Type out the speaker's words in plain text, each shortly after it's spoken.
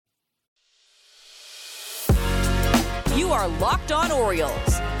You are Locked On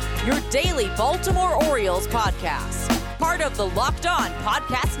Orioles, your daily Baltimore Orioles podcast. Part of the Locked On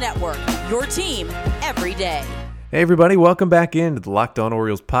Podcast Network, your team every day. Hey everybody, welcome back into the Locked On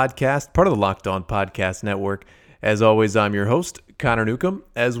Orioles podcast, part of the Locked On Podcast Network. As always, I'm your host, Connor Newcomb,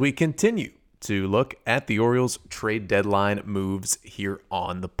 as we continue to look at the Orioles trade deadline moves here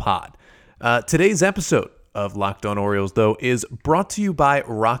on the pod. Today's episode of Locked On Orioles, though, is brought to you by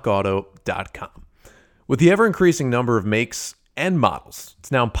RockAuto.com. With the ever-increasing number of makes and models,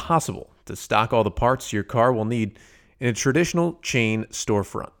 it's now impossible to stock all the parts your car will need in a traditional chain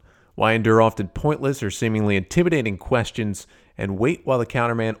storefront. Why endure often pointless or seemingly intimidating questions and wait while the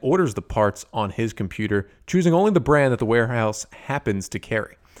counterman orders the parts on his computer, choosing only the brand that the warehouse happens to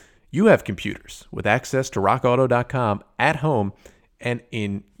carry? You have computers with access to RockAuto.com at home and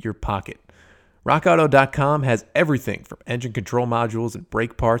in your pocket. RockAuto.com has everything from engine control modules and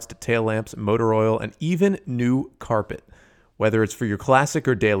brake parts to tail lamps, motor oil, and even new carpet. Whether it's for your classic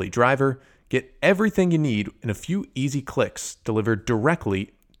or daily driver, get everything you need in a few easy clicks delivered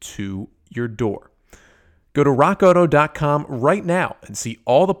directly to your door. Go to RockAuto.com right now and see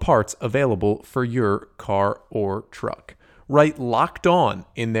all the parts available for your car or truck. Write Locked On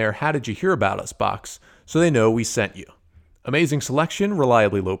in their How Did You Hear About Us box so they know we sent you. Amazing selection,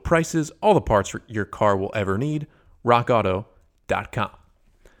 reliably low prices, all the parts your car will ever need. RockAuto.com.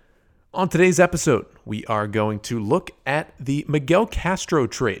 On today's episode, we are going to look at the Miguel Castro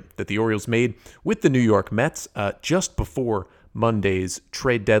trade that the Orioles made with the New York Mets just before Monday's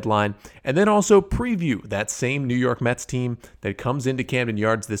trade deadline, and then also preview that same New York Mets team that comes into Camden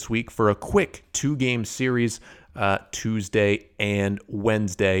Yards this week for a quick two-game series Tuesday and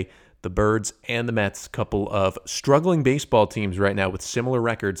Wednesday. The Birds and the Mets, couple of struggling baseball teams right now with similar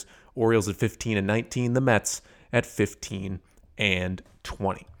records. Orioles at 15-19, the Mets at 15-20.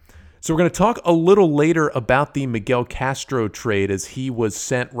 So we're going to talk a little later about the Miguel Castro trade as he was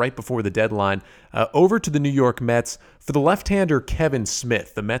sent right before the deadline over to the New York Mets for the left-hander Kevin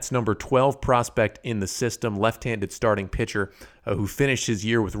Smith, the Mets' number 12 prospect in the system, left-handed starting pitcher who finished his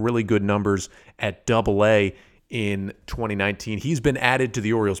year with really good numbers at Double-A in 2019. He's been added to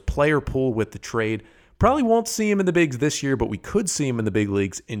the Orioles player pool with the trade. Probably won't see him in the bigs this year, but we could see him in the big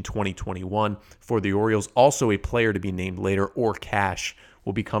leagues in 2021 for the Orioles. Also a player to be named later, or cash,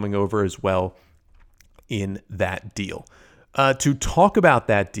 will be coming over as well in that deal. To talk about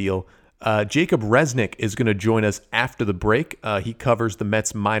that deal, Jacob Resnick is going to join us after the break. He covers the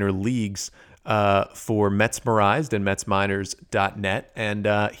Mets minor leagues for Metsmerized and MetsMinors.net,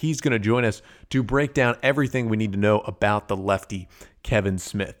 and he's going to join us to break down everything we need to know about the lefty Kevin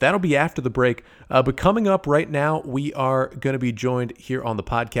Smith. That'll be after the break, but coming up right now, we are going to be joined here on the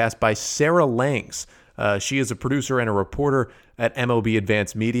podcast by Sarah Langs. She is a producer and a reporter at MLB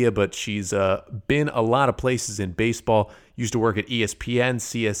Advanced Media, but she's been a lot of places in baseball. Used to work at ESPN,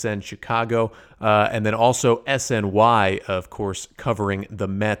 CSN Chicago, and then also SNY, of course, covering the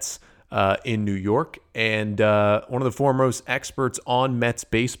Mets in New York. And one of the foremost experts on Mets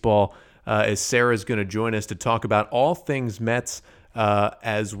baseball is Sarah's going to join us to talk about all things Mets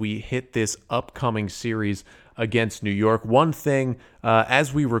as we hit this upcoming series against New York. One thing,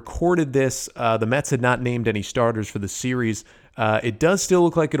 as we recorded this, the Mets had not named any starters for the series. It does still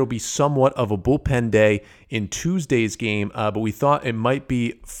look like it'll be somewhat of a bullpen day in Tuesday's game, but we thought it might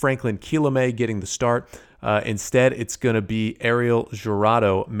be Franklin Kilome getting the start. Instead, it's going to be Ariel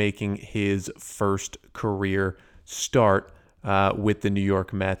Jurado making his first career start with the New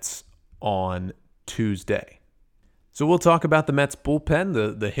York Mets on Tuesday. So we'll talk about the Mets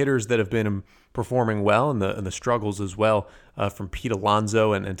bullpen, the hitters that have been performing well, and the struggles as well from Pete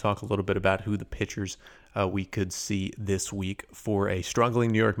Alonso, and talk a little bit about who the pitchers we could see this week for a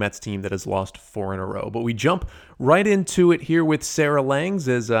struggling New York Mets team that has lost 4 in a row. But we jump right into it here with Sarah Langs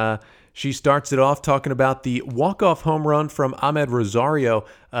as she starts it off talking about the walk-off home run from Ahmed Rosario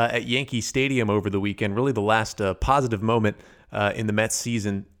at Yankee Stadium over the weekend, really the last positive moment in the Mets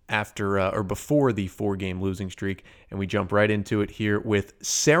season after or before the 4-game losing streak. And we jump right into it here with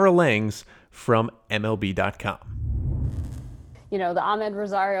Sarah Langs from MLB.com. You know, the Ahmed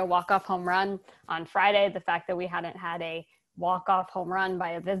Rosario walk-off home run on Friday, the fact that we hadn't had a walk-off home run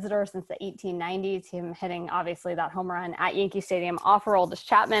by a visitor since the 1890s, him hitting obviously that home run at Yankee Stadium off Aroldis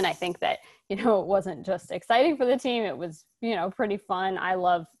Chapman. I think that, you know, it wasn't just exciting for the team. It was, you know, pretty fun. I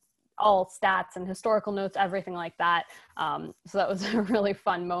love all stats and historical notes, everything like that. So that was a really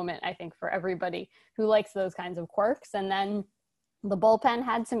fun moment, I think, for everybody who likes those kinds of quirks. And then the bullpen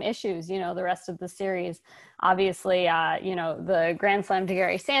had some issues, you know, the rest of the series. Obviously, you know, the grand slam to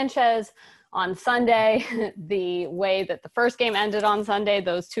Gary Sanchez on Sunday, the way that the first game ended on Sunday,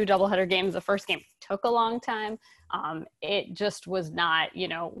 those two doubleheader games, the first game took a long time. It just was not,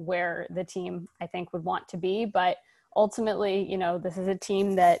 where the team I think would want to be. But ultimately, this is a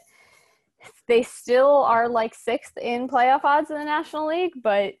team that they still are like 6th in playoff odds in the National League.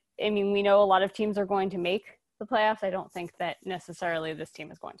 But I mean, we know a lot of teams are going to make the playoffs. I don't think that necessarily this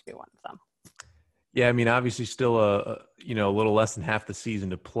team is going to be one of them. Yeah, I mean, obviously still a little less than half the season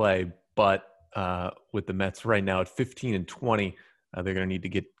to play, but with the Mets right now at 15-20, they're going to need to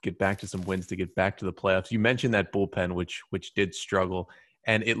get back to some wins to get back to the playoffs. You mentioned that bullpen, which did struggle,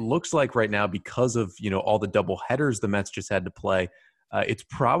 and it looks like right now because of all the double headers the Mets just had to play, it's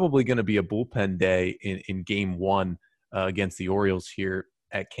probably going to be a bullpen day in Game 1 against the Orioles here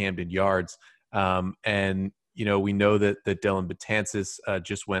at Camden Yards, and we know that Dellin Betances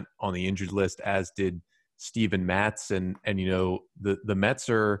just went on the injured list, as did Steven Matz, and the Mets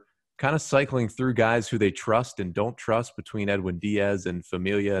are kind of cycling through guys who they trust and don't trust between Edwin Diaz and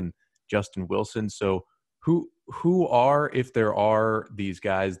Familia and Justin Wilson. So who are, if there are these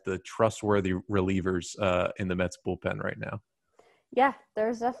guys, the trustworthy relievers in the Mets bullpen right now? Yeah,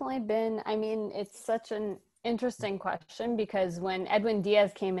 there's definitely been, it's such an interesting question, because when Edwin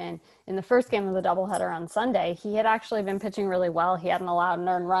Diaz came in the first game of the doubleheader on Sunday, he had actually been pitching really well. He hadn't allowed an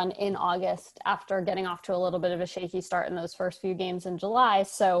earned run in August after getting off to a little bit of a shaky start in those first few games in July.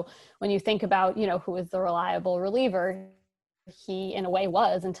 So when you think about, who is the reliable reliever, he in a way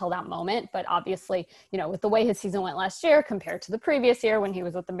was until that moment. But obviously, with the way his season went last year compared to the previous year when he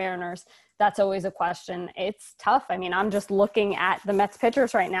was with the Mariners, that's always a question. It's tough. I mean, I'm just looking at the Mets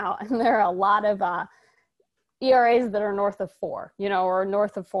pitchers right now, and there are a lot of ERAs that are north of 4, or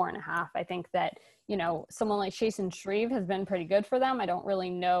north of 4.5. I think that, someone like Chasen Shreve has been pretty good for them. I don't really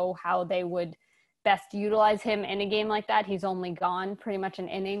know how they would best utilize him in a game like that. He's only gone pretty much an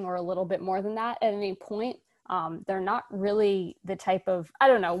inning or a little bit more than that at any point. They're not really the type of, I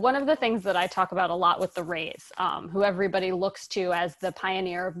don't know, one of the things that I talk about a lot with the Rays, who everybody looks to as the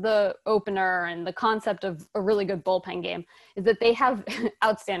pioneer of the opener and the concept of a really good bullpen game, is that they have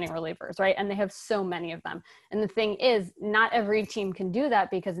outstanding relievers, right? And they have so many of them. And the thing is, not every team can do that,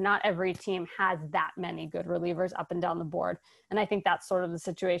 because not every team has that many good relievers up and down the board. And I think that's sort of the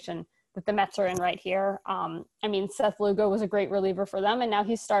situation that the Mets are in right here. Seth Lugo was a great reliever for them, and now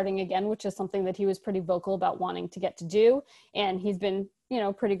he's starting again, which is something that he was pretty vocal about wanting to get to do. And he's been,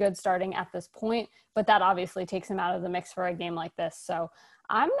 pretty good starting at this point, but that obviously takes him out of the mix for a game like this. So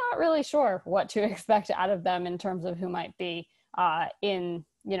I'm not really sure what to expect out of them in terms of who might be in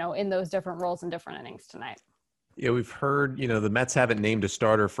those different roles in different innings tonight. Yeah, we've heard, the Mets haven't named a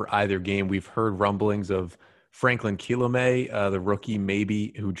starter for either game. We've heard rumblings of Franklin Kilome, the rookie,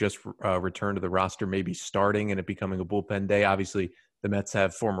 maybe, who just returned to the roster, maybe starting and it becoming a bullpen day. Obviously, the Mets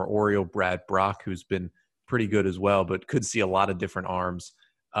have former Oriole Brad Brock, who's been pretty good as well, but could see a lot of different arms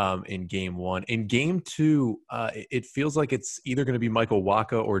in Game 1. In Game 2, it feels like it's either going to be Michael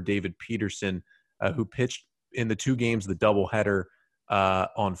Wacha or David Peterson, who pitched in the 2 games, the doubleheader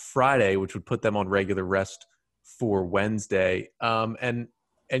on Friday, which would put them on regular rest for Wednesday. And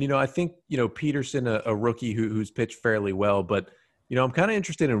I think, Peterson, a rookie who's pitched fairly well, but, I'm kind of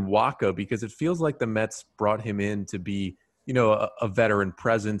interested in Wacha, because it feels like the Mets brought him in to be, a veteran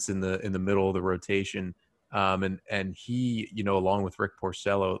presence in the middle of the rotation. And he, along with Rick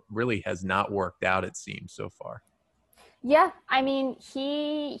Porcello, really has not worked out, it seems, so far. Yeah,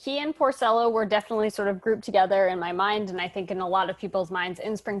 he and Porcello were definitely sort of grouped together in my mind, and I think in a lot of people's minds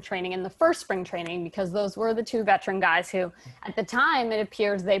in spring training, in the first spring training, because those were the 2 veteran guys who, at the time, it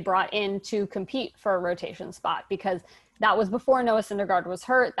appears they brought in to compete for a rotation spot, because that was before Noah Syndergaard was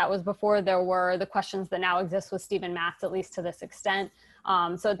hurt. That was before there were the questions that now exist with Steven Matz, at least to this extent.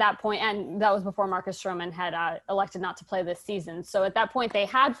 So at that point, and that was before Marcus Stroman had elected not to play this season. So at that point, they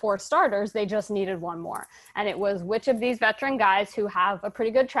had 4 starters. They just needed 1 more. And it was which of these veteran guys who have a pretty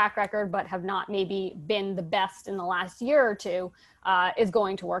good track record, but have not maybe been the best in the last year or 2, is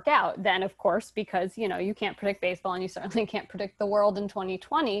going to work out. Then, of course, because, you can't predict baseball and you certainly can't predict the world in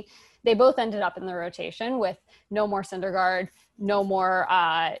 2020, they both ended up in the rotation with no more Syndergaard, no more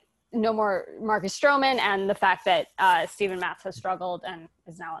Marcus Stroman, and the fact that Steven Matz has struggled and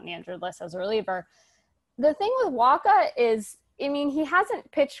is now on the injured list as a reliever. The thing with Wacha is, he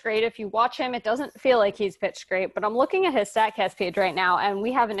hasn't pitched great. If you watch him, it doesn't feel like he's pitched great, but I'm looking at his StatCast page right now, and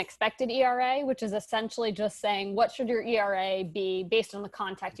we have an expected ERA, which is essentially just saying, what should your ERA be based on the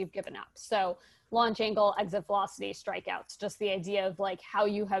contact you've given up? So launch angle, exit velocity, strikeouts, just the idea of like how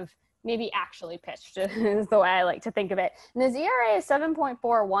you have maybe actually pitched is the way I like to think of it. And his ERA is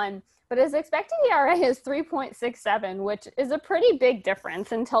 7.41, but his expected ERA is 3.67, which is a pretty big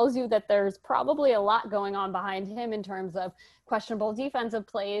difference and tells you that there's probably a lot going on behind him in terms of questionable defensive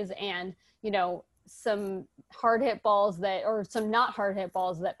plays and, some hard hit balls or some not hard hit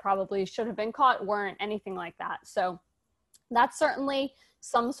balls that probably should have been caught weren't, anything like that. So that's certainly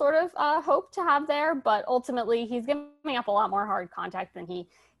some sort of hope to have there, but ultimately he's giving up a lot more hard contact than he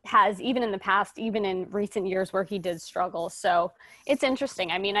has even in the past, even in recent years where he did struggle. So it's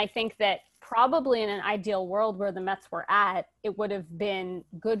interesting. I mean, I think that probably in an ideal world where the Mets were at, it would have been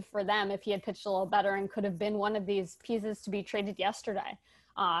good for them if he had pitched a little better and could have been one of these pieces to be traded yesterday.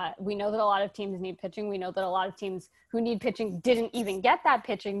 We know that a lot of teams need pitching. We know that a lot of teams who need pitching didn't even get that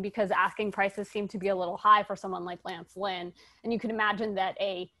pitching because asking prices seem to be a little high for someone like Lance Lynn. And you can imagine that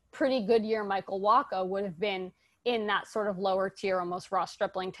a pretty good year Michael Wacha would have been in that sort of lower tier, almost Ross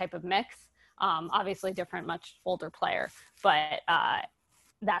Stripling type of mix. Obviously different, much older player, but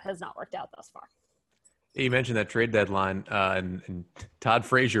that has not worked out thus far. You mentioned that trade deadline and Todd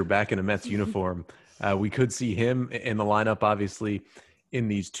Frazier back in a Mets uniform. We could see him in the lineup, obviously, in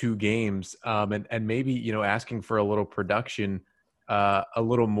these two games, and maybe, you know, asking for a little production, a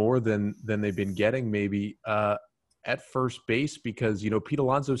little more than they've been getting maybe at first base, because, you know, Pete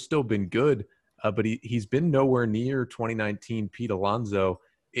Alonso's still been good, but he's been nowhere near 2019 Pete Alonso.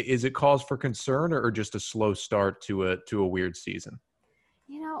 Is it cause for concern or just a slow start to a weird season?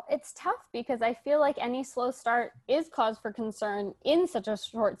 You know, it's tough because I feel like any slow start is cause for concern in such a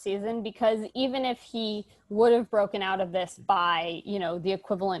short season, because even if he would have broken out of this by, you know, the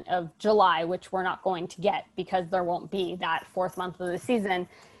equivalent of July, which we're not going to get because there won't be that fourth month of the season,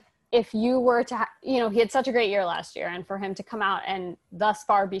 if you were to, you know, he had such a great year last year, and for him to come out and thus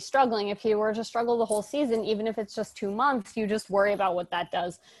far be struggling, if he were to struggle the whole season, even if it's just 2 months, you just worry about what that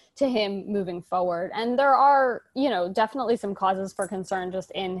does to him moving forward. And there are, you know, definitely some causes for concern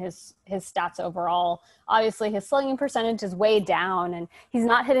just in his stats overall. Obviously his slugging percentage is way down, and he's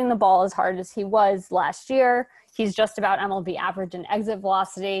not hitting the ball as hard as he was last year. He's just about MLB average in exit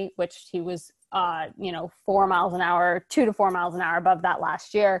velocity, which he was 4 miles an hour, 2 to 4 miles an hour above that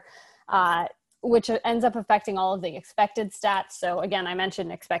last year, which ends up affecting all of the expected stats. So again, I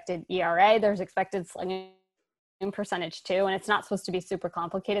mentioned expected ERA, there's expected slugging percentage too, and it's not supposed to be super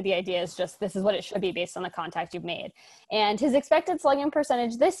complicated. The idea is just this is what it should be based on the contact you've made. And his expected slugging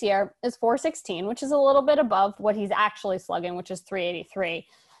percentage this year is .416, which is a little bit above what he's actually slugging, which is .383.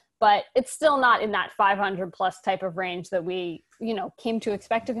 But it's still not in that 500 plus type of range that we, you know, came to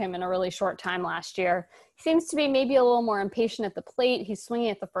expect of him in a really short time last year. He seems to be maybe a little more impatient at the plate. He's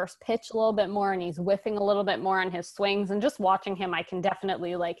swinging at the first pitch a little bit more, and he's whiffing a little bit more on his swings. And just watching him, I can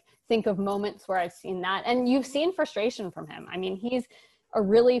definitely think of moments where I've seen that. And you've seen frustration from him. I mean, he's a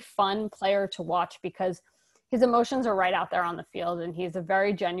really fun player to watch because his emotions are right out there on the field, and he's a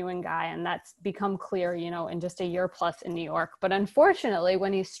very genuine guy. And that's become clear, you know, in just a year plus in New York. But unfortunately,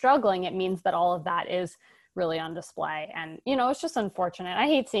 when he's struggling, it means that all of that is really on display. And, you know, it's just unfortunate. I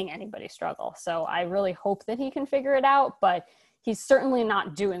hate seeing anybody struggle. So I really hope that he can figure it out, but he's certainly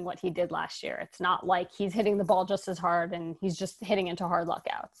not doing what he did last year. It's not like he's hitting the ball just as hard and he's just hitting into hard luck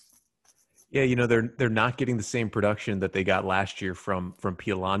outs. Yeah, you know, they're not getting the same production that they got last year from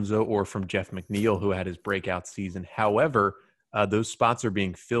Pete Alonso or from Jeff McNeil, who had his breakout season. However, those spots are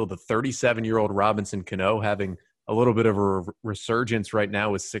being filled. The 37-year-old Robinson Cano having a little bit of a resurgence right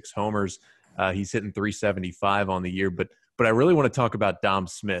now with 6 homers. He's hitting .375 on the year. But I really want to talk about Dom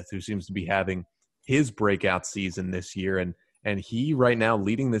Smith, who seems to be having his breakout season this year. And he right now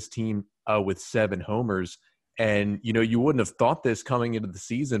leading this team with 7 homers. And, you know, you wouldn't have thought this coming into the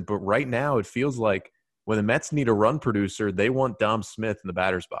season, but right now it feels like when the Mets need a run producer, they want Dom Smith in the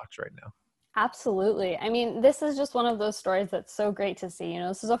batter's box right now. Absolutely. I mean, this is just one of those stories that's so great to see. You know,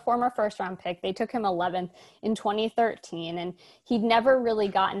 this is a former first-round pick. They took him 11th in 2013, and he'd never really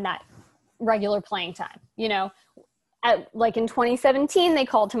gotten that regular playing time. You know, in 2017, they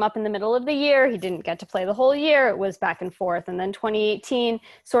called him up in the middle of the year. He didn't get to play the whole year. It was back and forth. And then 2018,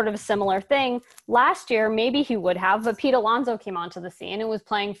 sort of a similar thing. Last year, maybe he would have, but Pete Alonso came onto the scene and was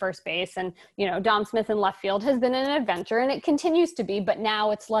playing first base. And, you know, Dom Smith in left field has been an adventure, and it continues to be, but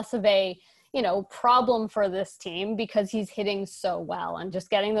now it's less of a, you know, problem for this team because he's hitting so well, and just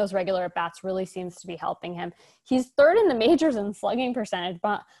getting those regular at bats really seems to be helping him. He's third in the majors in slugging percentage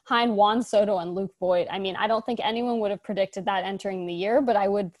behind Juan Soto and Luke Voit. I mean, I don't think anyone would have predicted that entering the year, but I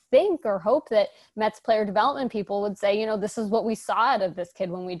would think or hope that Mets player development people would say, you know, this is what we saw out of this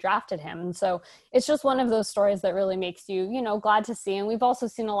kid when we drafted him. And so it's just one of those stories that really makes you, you know, glad to see. And we've also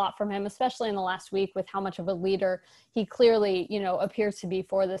seen a lot from him, especially in the last week, with how much of a leader he clearly, you know, appears to be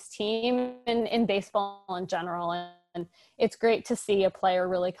for this team and in baseball in general. And it's great to see a player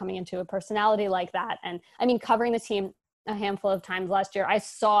really coming into a personality like that. And I mean, covering the team a handful of times last year, I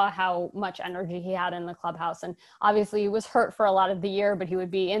saw how much energy he had in the clubhouse. And obviously he was hurt for a lot of the year, but he would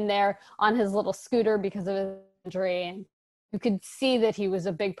be in there on his little scooter because of his injury. And you could see that he was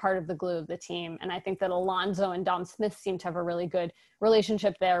a big part of the glue of the team. And I think that Alonso and Dom Smith seem to have a really good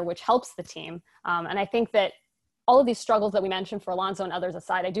relationship there, which helps the team. And I think that all of these struggles that we mentioned for Alonso and others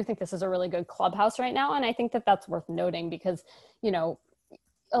aside, I do think this is a really good clubhouse right now. And I think that that's worth noting because,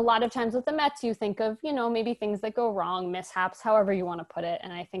 a lot of times with the Mets, you think of, maybe things that go wrong, mishaps, however you want to put it.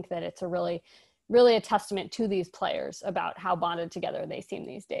 And I think that it's a really, really a testament to these players about how bonded together they seem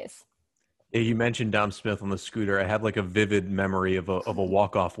these days. Yeah, you mentioned Dom Smith on the scooter. I had like a vivid memory of a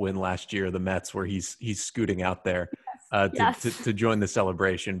walk-off win last year, the Mets, where he's scooting out there to join the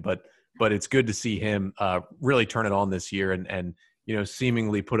celebration. But it's good to see him really turn it on this year and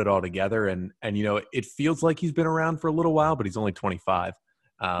seemingly put it all together. And it feels like he's been around for a little while, but he's only 25.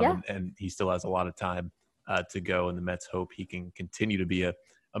 And he still has a lot of time to go, and the Mets hope he can continue to be a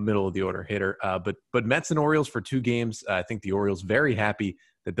middle of the order hitter. But Mets and Orioles for 2 games. I think the Orioles very happy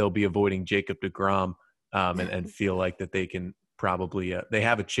that they'll be avoiding Jacob deGrom and feel like that they can probably they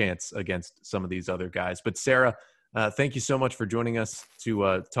have a chance against some of these other guys. But Sarah, thank you so much for joining us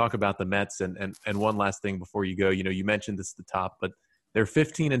to talk about the Mets. And one last thing before you go, you mentioned this at the top, but they're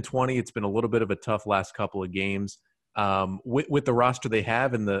 15-20. It's been a little bit of a tough last couple of games. With the roster they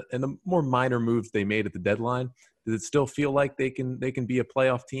have and the more minor moves they made at the deadline, does it still feel like they can be a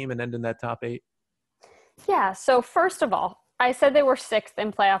playoff team and end in that top 8? Yeah. So first of all, I said they were 6th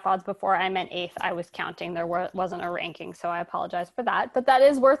in playoff odds before. I meant 8th. I was counting. There wasn't a ranking, so I apologize for that. But that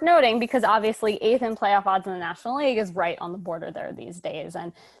is worth noting because obviously 8th in playoff odds in the National League is right on the border there these days.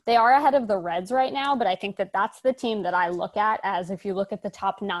 And they are ahead of the Reds right now, but I think that that's the team that I look at as if you look at the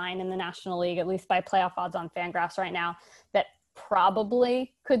top 9 in the National League, at least by playoff odds on Fangraphs right now, that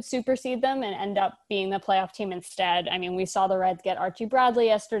probably could supersede them and end up being the playoff team instead. I mean, we saw the Reds get Archie Bradley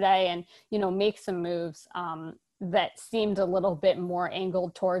yesterday and, make some moves that seemed a little bit more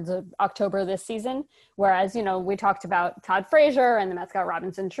angled towards October this season. Whereas, we talked about Todd Frazier and the Mets got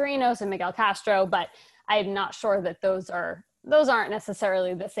Robinson Chirinos and Miguel Castro, but I'm not sure that those aren't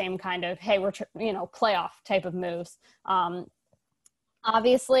necessarily the same kind of, hey, we're, playoff type of moves.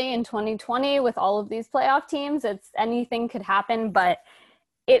 Obviously in 2020 with all of these playoff teams, anything could happen, but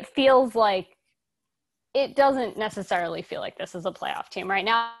it feels like it doesn't necessarily feel like this is a playoff team right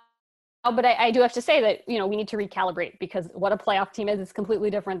now. But I do have to say that, we need to recalibrate because what a playoff team is completely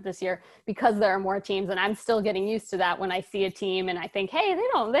different this year because there are more teams. And I'm still getting used to that when I see a team and I think, hey, they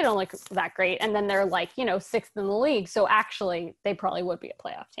don't look that great. And then they're like, 6th in the league. So actually they probably would be a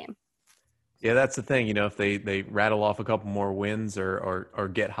playoff team. Yeah, that's the thing. If they rattle off a couple more wins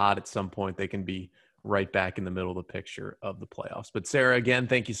or get hot at some point, they can be right back in the middle of the picture of the playoffs. But Sarah, again,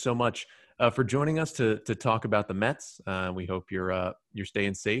 thank you so much for joining us to talk about the Mets. We hope you're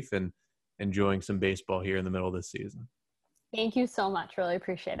staying safe and enjoying some baseball here in the middle of this season. Thank you so much. Really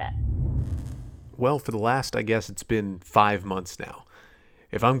appreciate it. Well, for the last, I guess it's been 5 months now.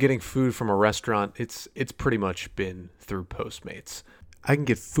 If I'm getting food from a restaurant, it's pretty much been through Postmates. I can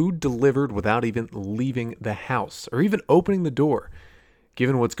get food delivered without even leaving the house or even opening the door.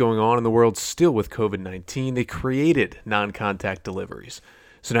 Given what's going on in the world still with COVID-19, they created non-contact deliveries.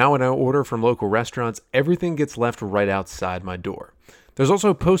 So now when I order from local restaurants, everything gets left right outside my door. There's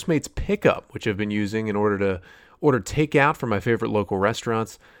also Postmates Pickup, which I've been using in order to order takeout from my favorite local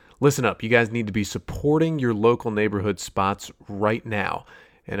restaurants. Listen up, you guys need to be supporting your local neighborhood spots right now.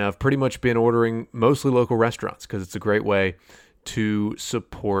 And I've pretty much been ordering mostly local restaurants because it's a great way to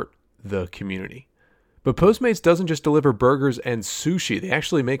support the community. But Postmates doesn't just deliver burgers and sushi. They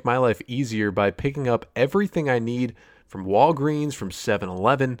actually make my life easier by picking up everything I need from Walgreens, from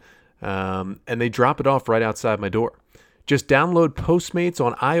 7-Eleven, and they drop it off right outside my door. Just download Postmates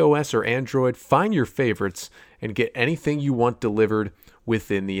on iOS or Android, find your favorites, and get anything you want delivered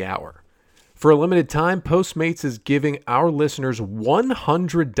within the hour. For a limited time, Postmates is giving our listeners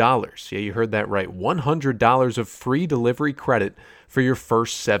 $100. Yeah, you heard that right. $100 of free delivery credit for your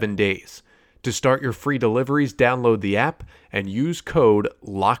first 7 days. To start your free deliveries, download the app and use code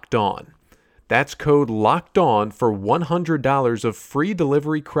LOCKEDON. That's code LOCKEDON for $100 of free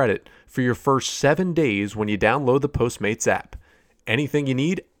delivery credit for your first 7 days when you download the Postmates app. Anything you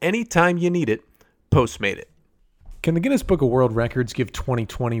need, anytime you need it, Postmate it. Can the Guinness Book of World Records give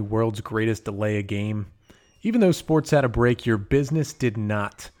 2020 world's greatest delay a game? Even though sports had a break, your business did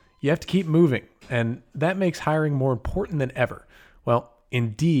not. You have to keep moving, and that makes hiring more important than ever. Well,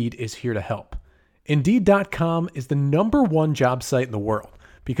 Indeed is here to help. Indeed.com is the #1 job site in the world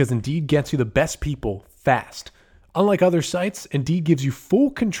because Indeed gets you the best people fast. Unlike other sites, Indeed gives you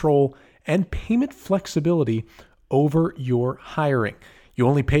full control and payment flexibility over your hiring. You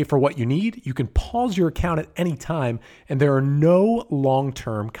only pay for what you need. You can pause your account at any time, and there are no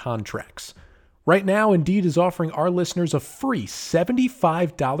long-term contracts. Right now, Indeed is offering our listeners a free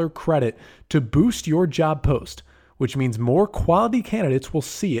 $75 credit to boost your job post, which means more quality candidates will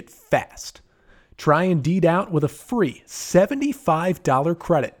see it fast. Try Indeed out with a free $75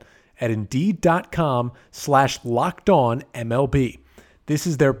 credit at Indeed.com/LockedOnMLB. This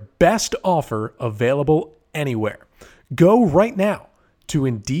is their best offer available anywhere. Go right now to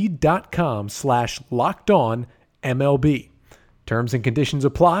Indeed.com/LockedOnMLB. Terms and conditions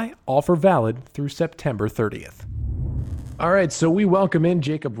apply. Offer valid through September 30th. All right, so we welcome in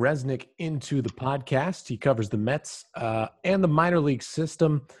Jacob Resnick into the podcast. He covers the Mets and the minor league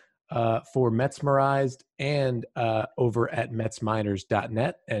system for Metsmerized and over at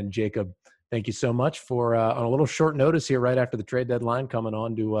MetsMinors.net. And Jacob, thank you so much for on a little short notice here right after the trade deadline coming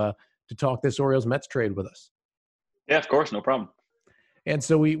on to talk this Orioles-Mets trade with us. Yeah, of course, no problem. And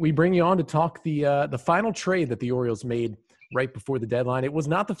so we bring you on to talk the final trade that the Orioles made right before the deadline. It was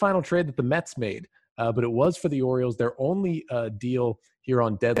not the final trade that the Mets made, but it was for the Orioles. Their only deal here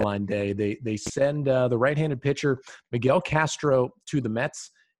on deadline day. They send the right-handed pitcher Miguel Castro to the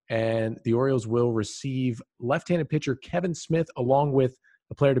Mets, and the Orioles will receive left-handed pitcher Kevin Smith along with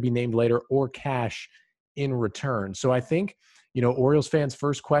a player to be named later or cash in return. So I think, Orioles fans'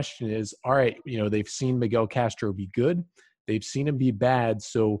 first question is, all right, they've seen Miguel Castro be good. They've seen him be bad.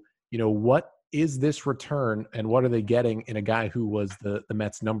 So, what is this return and what are they getting in a guy who was the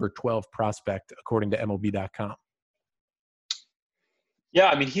Mets number 12 prospect, according to MLB.com? Yeah,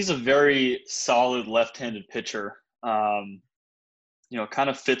 I mean, he's a very solid left-handed pitcher. Kind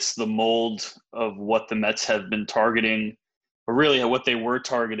of fits the mold of what the Mets have been targeting, or really what they were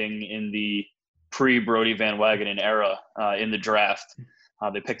targeting in the pre-Brodie Van Wagenen era in the draft.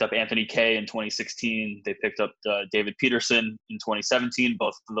 They picked up Anthony Kay in 2016. They picked up David Peterson in 2017.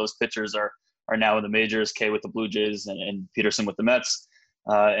 Both of those pitchers are now in the majors, Kay with the Blue Jays and Peterson with the Mets.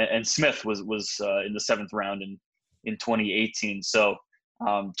 And Smith was in the 7th round in 2018. So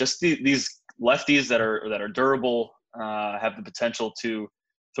just these lefties that are durable, have the potential to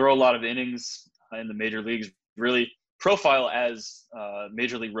throw a lot of innings in the major leagues, really profile as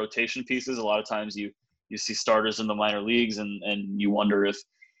major league rotation pieces. A lot of times you see starters in the minor leagues and you wonder if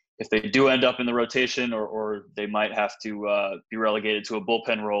they do end up in the rotation or they might have to be relegated to a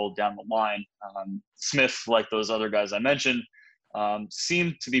bullpen role down the line. Smith, like those other guys I mentioned,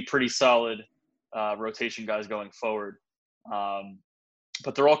 seem to be pretty solid rotation guys going forward.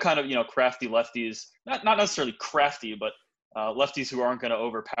 But they're all kind of, crafty lefties, not necessarily crafty, but lefties who aren't going to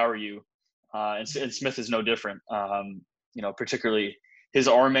overpower you. And Smith is no different. Particularly his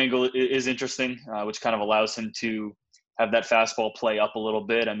arm angle is interesting, which kind of allows him to have that fastball play up a little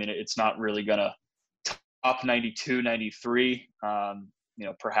bit. I mean, it's not really going to top 92, 93.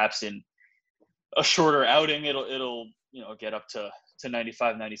 Perhaps in a shorter outing, it'll get up to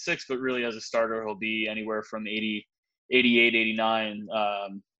 95, 96, but really as a starter, he'll be anywhere from 80, 88, 89,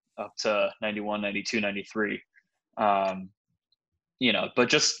 up to 91, 92, 93. But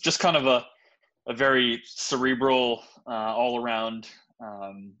just kind of a very cerebral, all-around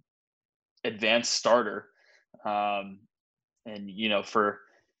advanced starter.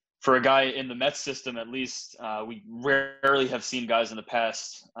 For a guy in the Mets system, at least, we rarely have seen guys in the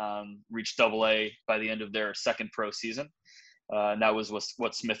past reach AA by the end of their second pro season. And that was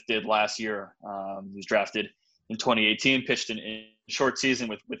what Smith did last year. He was drafted in 2018, pitched in short season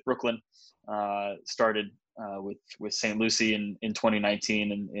with Brooklyn, started with St. Lucie in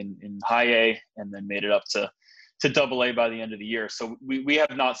 2019 in high A, and then made it up to AA by the end of the year. So we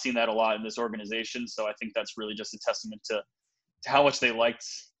have not seen that a lot in this organization. So I think that's really just a testament to how much they liked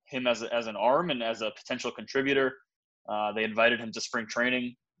him as an arm and as a potential contributor. They invited him to spring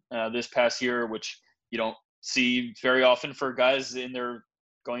training this past year, which you don't see very often for guys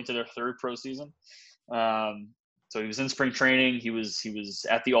going to their third pro season. So he was in spring training. He was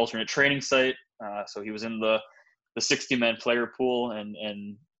at the alternate training site. So he was in the 60-man player pool,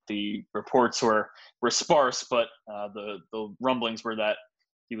 and the reports were sparse, but the rumblings were that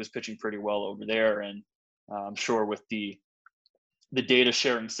he was pitching pretty well over there. And I'm sure with the data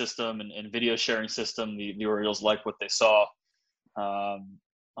sharing system and video sharing system, the Orioles like what they saw on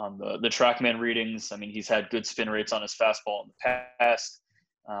the TrackMan readings. I mean, he's had good spin rates on his fastball in the past.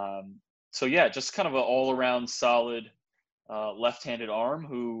 So yeah, just kind of an all-around solid left-handed arm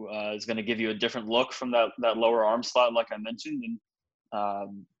who is going to give you a different look from that lower arm slot, like I mentioned.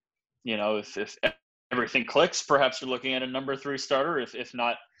 And if everything clicks, perhaps you're looking at a number 3 starter. If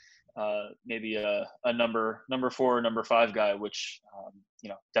not, maybe a number 4, number 5 guy, which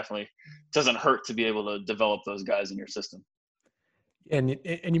definitely doesn't hurt to be able to develop those guys in your system. And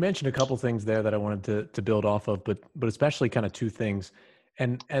you mentioned a couple things there that I wanted to build off of, but especially kind of two things,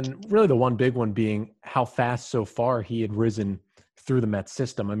 and really the one big one being how fast so far he had risen through the Mets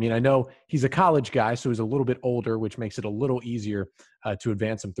system. I mean, I know he's a college guy, so he's a little bit older, which makes it a little easier to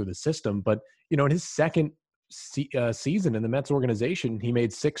advance him through the system. But in his second season in the Mets organization, he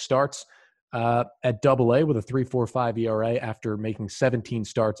made 6 starts at Double-A with a 3.45 ERA after making 17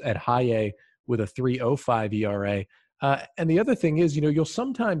 starts at High-A with a 3.05 ERA. And the other thing is, you'll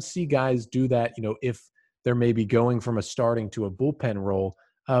sometimes see guys do that, if they're maybe going from a starting to a bullpen role.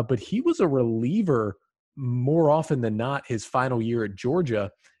 But he was a reliever more often than not his final year at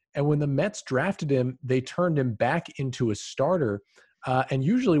Georgia. And when the Mets drafted him, they turned him back into a starter. And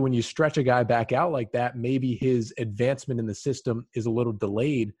usually when you stretch a guy back out like that, maybe his advancement in the system is a little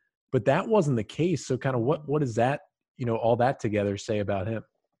delayed. But that wasn't the case. So kind of what does that, all that together say about him?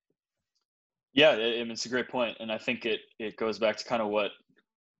 Yeah, it's a great point. And I think it goes back to kind of what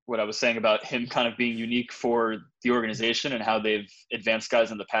I was saying about him kind of being unique for the organization and how they've advanced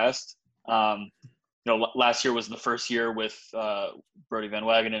guys in the past. Last year was the first year with Brodie Van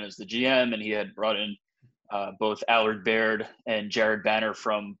Wagenen as the GM, and he had brought in both Allard Baird and Jared Banner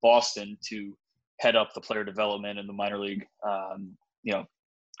from Boston to head up the player development in the minor league,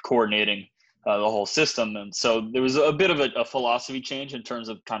 coordinating the whole system. And so there was a bit of a philosophy change in terms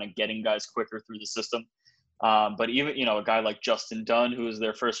of kind of getting guys quicker through the system. But even, a guy like Justin Dunn, who was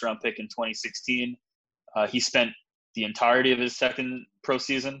their first round pick in 2016, he spent the entirety of his second pro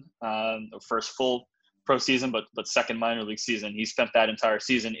season, first full pro season, but second minor league season. He spent that entire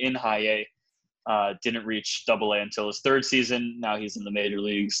season in High A, didn't reach Double-A until his third season. Now he's in the major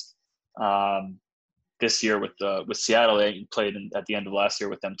leagues. This year with Seattle, he played at the end of last year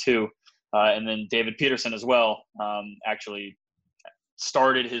with them too. And then David Peterson as well, actually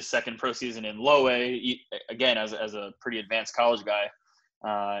started his second pro season in Low A, again, as a pretty advanced college guy.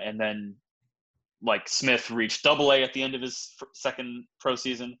 And then like Smith reached Double-A at the end of his second pro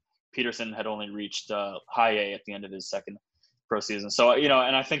season. Peterson had only reached High A at the end of his second pro season. So,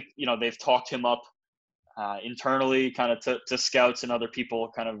 and I think, they've talked him up internally kind of to scouts and other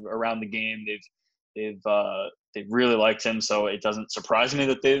people kind of around the game. They've really liked him. So it doesn't surprise me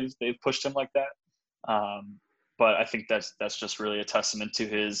that they've pushed him like that. But I think that's just really a testament to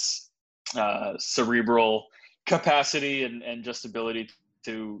his cerebral capacity and just ability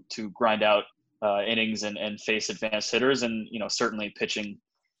to grind out innings and face advanced hitters, and certainly pitching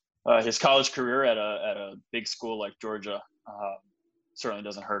his college career at a big school like Georgia certainly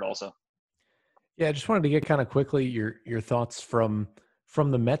doesn't hurt also. Yeah, I just wanted to get kind of quickly your thoughts from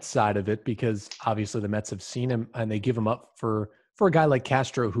the Mets side of it, because obviously the Mets have seen him and they give him up for a guy like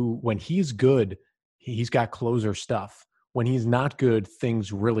Castro, who when he's good, he's got closer stuff. When he's not good,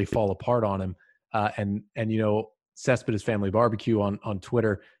 things really fall apart on him. And Cespedes Family Barbecue on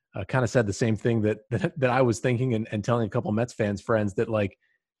Twitter kind of said the same thing that I was thinking and telling a couple Mets friends that like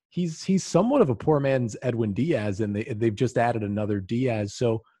he's somewhat of a poor man's Edwin Diaz, and they've just added another Diaz.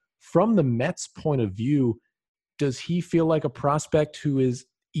 So from the Mets' point of view, does he feel like a prospect who is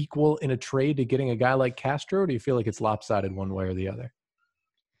equal in a trade to getting a guy like Castro? Or do you feel like it's lopsided one way or the other?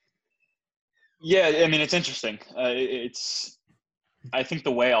 Yeah, I mean, it's interesting. I think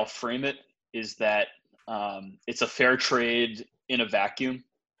the way I'll frame it is that it's a fair trade in a vacuum.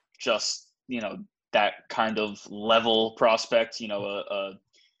 Just, that kind of level prospect, he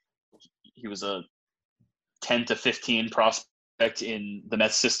was a 10 to 15 prospect in the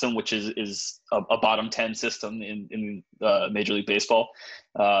Mets system, which is a bottom 10 system in Major League Baseball,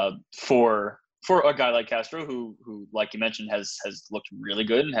 for a guy like Castro, who like you mentioned has looked really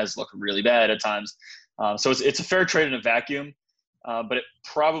good and has looked really bad at times. So it's a fair trade in a vacuum, but it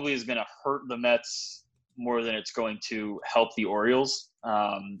probably is going to hurt the Mets more than it's going to help the Orioles,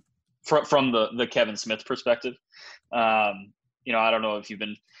 from the Kevin Smith perspective. I don't know if you've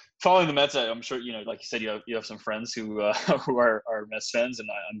been following the Mets. I'm sure, like you said, you have some friends who are Mets fans, and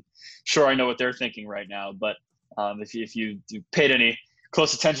I'm sure I know what they're thinking right now. But if you paid any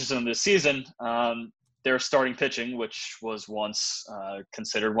close attention to them this season, their starting pitching, which was once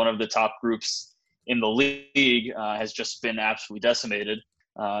considered one of the top groups in the league, has just been absolutely decimated.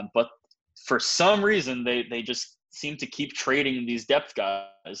 But for some reason, they just seem to keep trading these depth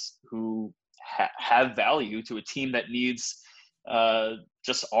guys who have value to a team that needs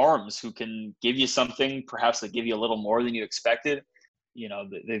just arms who can give you something. Perhaps they give you a little more than you expected.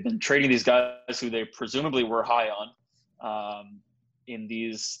 They've been trading these guys who they presumably were high on in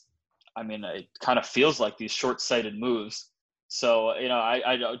these. I mean, it kind of feels like these short-sighted moves So,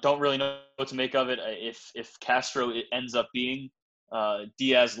 I don't really know what to make of it. If Castro ends up being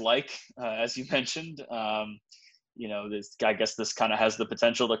Diaz-like, as you mentioned, I guess this kind of has the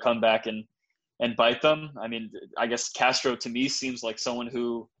potential to come back and bite them. I mean, I guess Castro to me seems like someone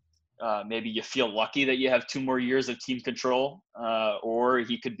who maybe you feel lucky that you have 2 more years of team control, or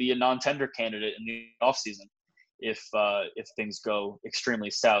he could be a non-tender candidate in the offseason if things go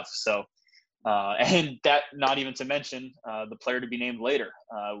extremely south. So, and that not even to mention the player to be named later,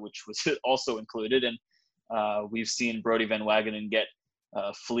 which was also included. And we've seen Brodie Van Wagenen get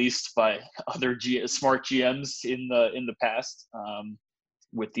fleeced by other smart GMs in the past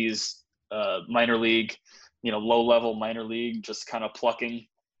with these minor league, low-level minor league, just kind of plucking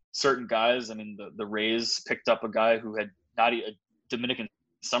certain guys. I mean, the Rays picked up a guy who had not a Dominican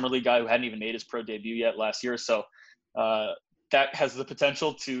Summer League guy who hadn't even made his pro debut yet last year. So that has the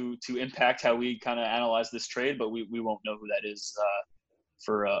potential to impact how we kind of analyze this trade, but we won't know who that is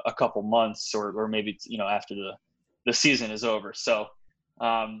for a couple months or maybe, after the season is over. So,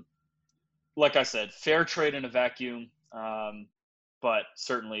 like I said, fair trade in a vacuum. But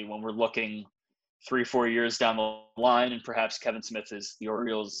certainly when we're looking 3-4 years down the line, and perhaps Kevin Smith is the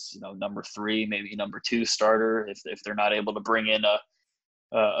Orioles, number 3, maybe number 2 starter, if they're not able to bring in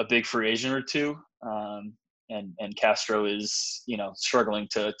a big free agent or 2, and Castro is struggling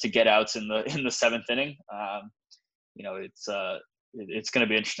to get outs in the 7th inning. It's going to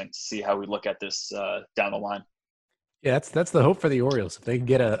be interesting to see how we look at this down the line. Yeah, that's the hope for the Orioles. If they can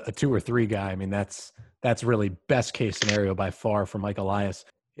get a 2 or 3 guy, I mean, that's really best case scenario by far for Mike Elias.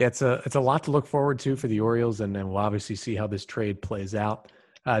 Yeah, it's a lot to look forward to for the Orioles, and then we'll obviously see how this trade plays out.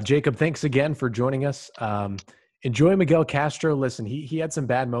 Jacob, thanks again for joining us. Enjoy Miguel Castro. Listen, he had some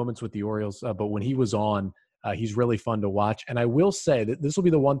bad moments with the Orioles, but when he was on, he's really fun to watch. And I will say that this will be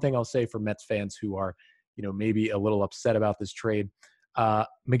the one thing I'll say for Mets fans who are, maybe a little upset about this trade.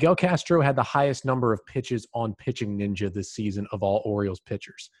 Miguel Castro had the highest number of pitches on Pitching Ninja this season of all Orioles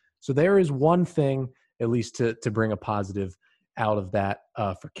pitchers. So there is one thing, at least to bring a positive out of that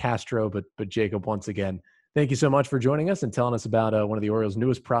for Castro. But Jacob, once again, thank you so much for joining us and telling us about one of the Orioles'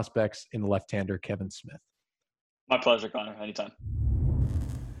 newest prospects in the left-hander, Kevin Smith. My pleasure, Connor. Anytime.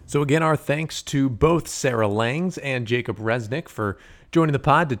 So again, our thanks to both Sarah Langs and Jacob Resnick for joining the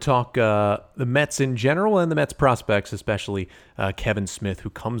pod to talk the Mets in general and the Mets prospects, especially Kevin Smith, who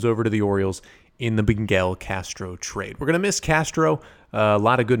comes over to the Orioles in the Miguel Castro trade. We're going to miss Castro. A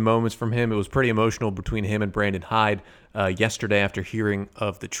lot of good moments from him. It was pretty emotional between him and Brandon Hyde yesterday after hearing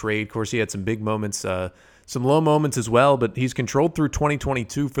of the trade. Of course, he had some big moments, some low moments as well, but he's controlled through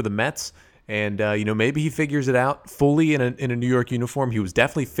 2022 for the Mets. And, maybe he figures it out fully in a New York uniform. He was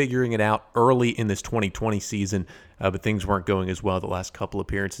definitely figuring it out early in this 2020 season, but things weren't going as well the last couple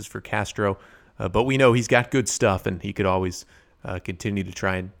appearances for Castro. But we know he's got good stuff, and he could always continue to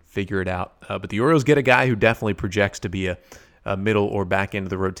try and figure it out. But the Orioles get a guy who definitely projects to be a middle or back end of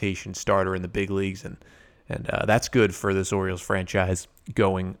the rotation starter in the big leagues, and that's good for this Orioles franchise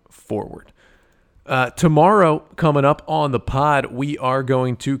going forward. Tomorrow, coming up on the pod, we are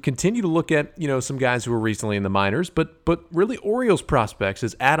going to continue to look at, some guys who were recently in the minors, but really Orioles prospects,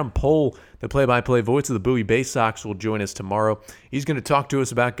 as Adam Pohl, the play-by-play voice of the Bowie Bay Sox, will join us tomorrow. He's going to talk to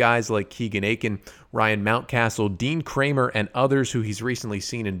us about guys like Keegan Aiken, Ryan Mountcastle, Dean Kramer, and others who he's recently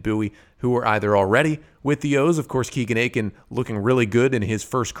seen in Bowie who are either already with the O's. Of course, Keegan Aiken looking really good in his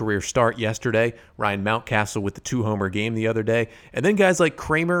first career start yesterday. Ryan Mountcastle with the 2-homer game the other day. And then guys like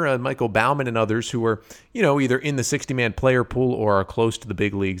Kramer, Michael Baumann, and others who are, either in the 60-man player pool or are close to the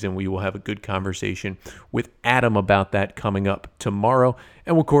big leagues. And we will have a good conversation with Adam about that coming up tomorrow.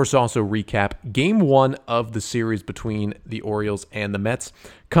 And we'll, of course, also recap Game 1 of the series between the Orioles and the Mets.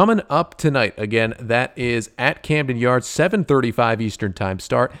 Coming up tonight, again, that is at Camden Yards, 7:35 Eastern Time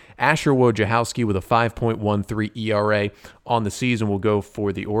start. Asher Wojciechowski with a 5.13 ERA on the season will go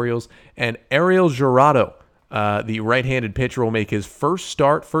for the Orioles. And Ariel Jurado, the right-handed pitcher, will make his first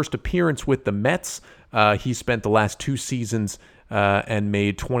appearance with the Mets. He spent the last 2 seasons and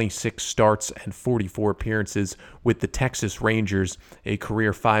made 26 starts and 44 appearances with the Texas Rangers, a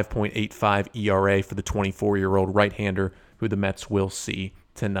career 5.85 ERA for the 24-year-old right-hander who the Mets will see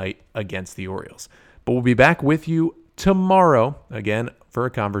tonight against the Orioles. But we'll be back with you tomorrow, again, for a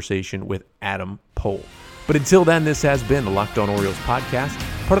conversation with Adam Pohl. But until then, this has been the Locked On Orioles podcast,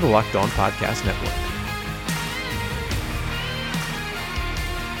 part of the Locked On Podcast Network.